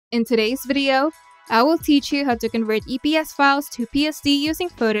In today's video, I will teach you how to convert EPS files to PSD using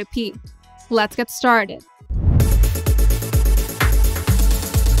Photopea. Let's get started.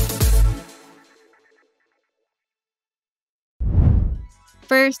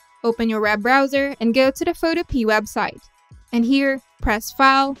 First, open your web browser and go to the Photopea website. And here, press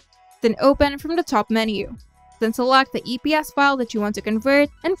File, then Open from the top menu. Then select the EPS file that you want to convert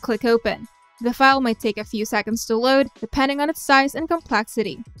and click Open. The file might take a few seconds to load, depending on its size and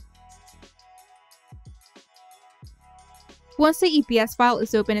complexity. Once the EPS file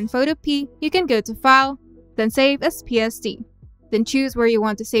is open in Photopea, you can go to File, then Save as PSD. Then choose where you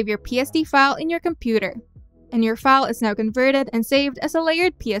want to save your PSD file in your computer. And your file is now converted and saved as a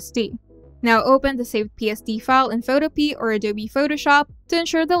layered PSD. Now open the saved PSD file in Photopea or Adobe Photoshop to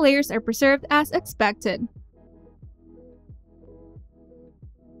ensure the layers are preserved as expected.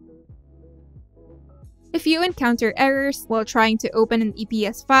 If you encounter errors while trying to open an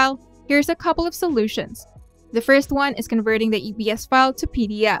EPS file, here's a couple of solutions. The first one is converting the EPS file to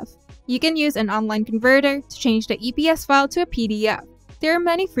PDF. You can use an online converter to change the EPS file to a PDF. There are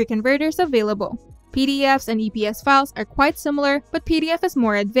many free converters available. PDFs and EPS files are quite similar, but PDF is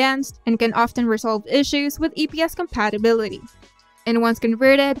more advanced and can often resolve issues with EPS compatibility. And once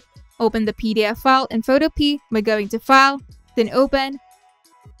converted, open the PDF file in Photopea by going to File, then Open,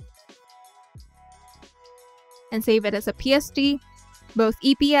 and save it as a PSD. Both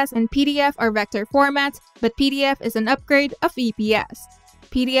EPS and PDF are vector formats, but PDF is an upgrade of EPS.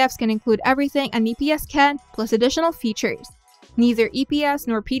 PDFs can include everything an EPS can, plus additional features. Neither EPS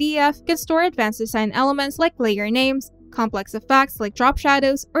nor PDF can store advanced design elements like layer names, complex effects like drop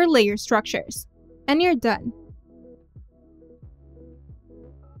shadows, or layer structures. And you're done.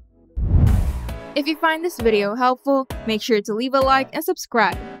 If you find this video helpful, make sure to leave a like and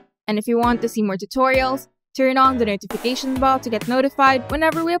subscribe. And if you want to see more tutorials, turn on the notification bell to get notified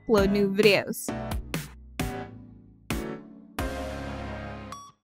whenever we upload new videos.